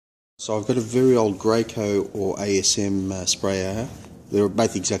So I've got a very old Graco or ASM sprayer. They're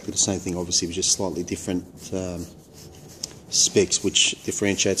both exactly the same thing, obviously, with just slightly different specs, which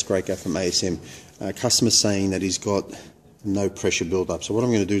differentiates Graco from ASM. Customer's saying that he's got no pressure build-up. So what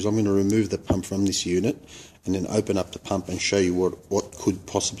I'm going to do is I'm going to remove the pump from this unit and then open up the pump and show you what could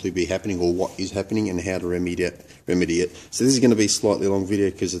possibly be happening or what is happening and how to remedy it. So this is going to be a slightly long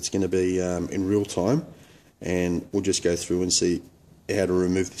video because it's going to be in real time, and we'll just go through and see how to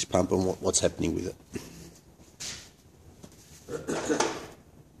remove this pump and what's happening with it.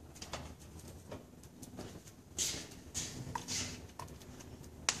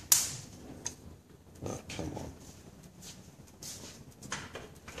 Oh, come on.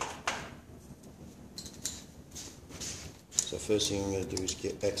 So first thing I'm going to do is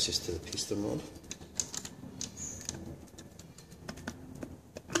get access to the piston rod.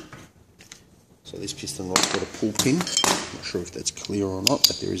 So this piston rod's got a pull pin. I'm not sure if that's clear or not,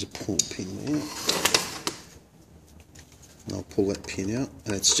 but there is a pull pin there. And I'll pull that pin out,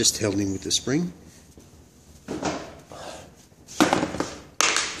 and it's just held in with the spring.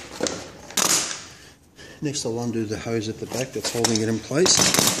 Next I'll undo the hose at the back that's holding it in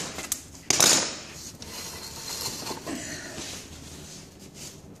place.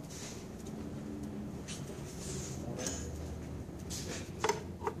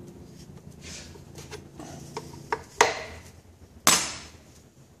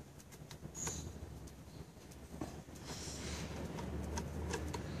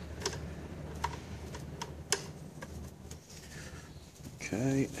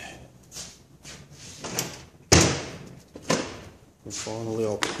 Okay. And finally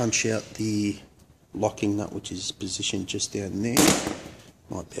I'll punch out the locking nut, which is positioned just down there.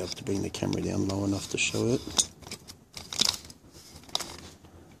 Might be able to bring the camera down low enough to show it.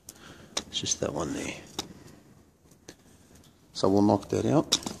 It's just that one there. So we'll knock that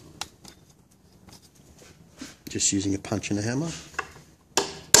out, just using a punch and a hammer.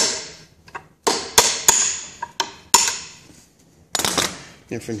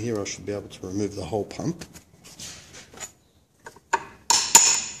 And from here I should be able to remove the whole pump.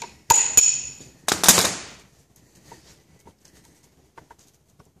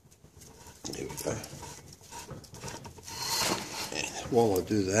 There we go. And while I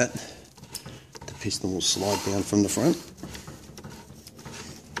do that, the piston will slide down from the front.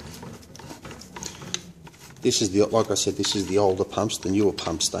 This is the, like I said, this is the older pumps. The newer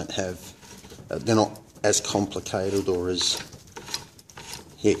pumps don't have, they're not as complicated or as,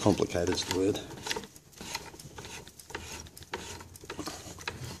 yeah, complicated is the word.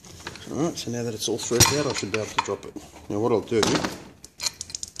 Alright, so now that it's all threaded out, I should be able to drop it. Now what I'll do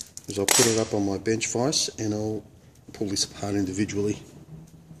is I'll put it up on my bench vise and I'll pull this apart individually.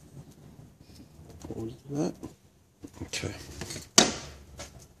 What was that? Okay.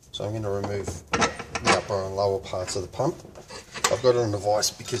 So I'm going to remove the upper and lower parts of the pump. I've got it on a vise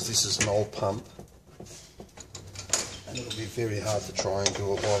because this is an old pump. And it'll be very hard to try and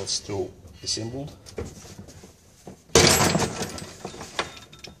do it while it's still assembled.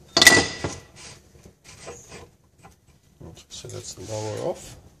 So that's the lower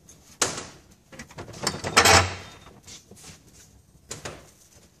off.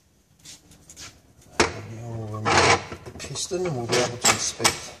 And now we'll remove the piston and we'll be able to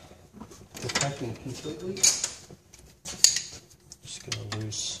inspect the packing completely. Just going to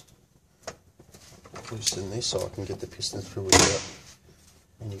loosen this so I can get the piston through without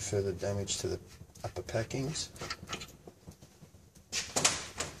any further damage to the upper packings.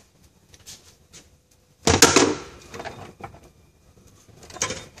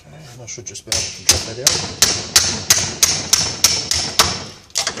 Okay, and I should just be able to drop that out.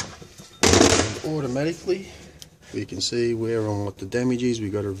 And automatically, we can see where and what the damage is.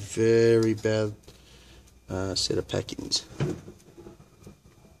 We've got a very bad set of packings.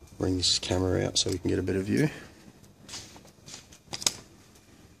 Bring this camera out so we can get a better view.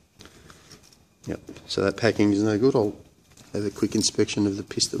 Yep, so that packing is no good. I'll have a quick inspection of the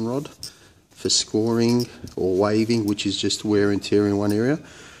piston rod for scoring or waving, which is just wear and tear in one area.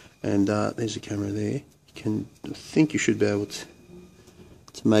 And there's a camera there. I think you should be able to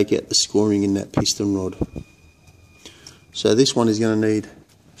make out the scoring in that piston rod. So this one is going to need a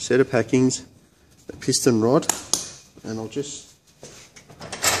set of packings, a piston rod, and I'll just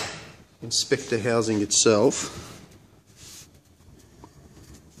inspect the housing itself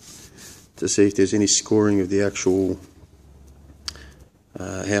to see if there's any scoring of the actual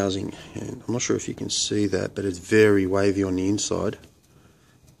housing. And I'm not sure if you can see that, but it's very wavy on the inside,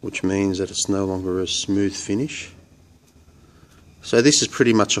 which means that it's no longer a smooth finish. So this is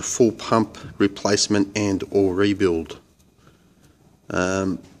pretty much a full pump replacement and or rebuild.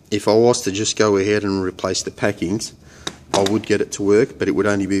 if I was to just go ahead and replace the packings, I would get it to work, but it would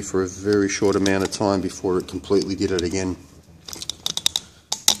only be for a very short amount of time before it completely did it again.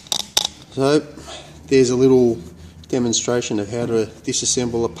 So there's a little demonstration of how to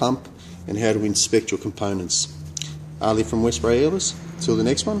disassemble a pump and how to inspect your components. Ali from West Bay Airless. Till the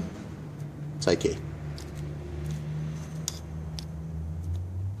next one, take care.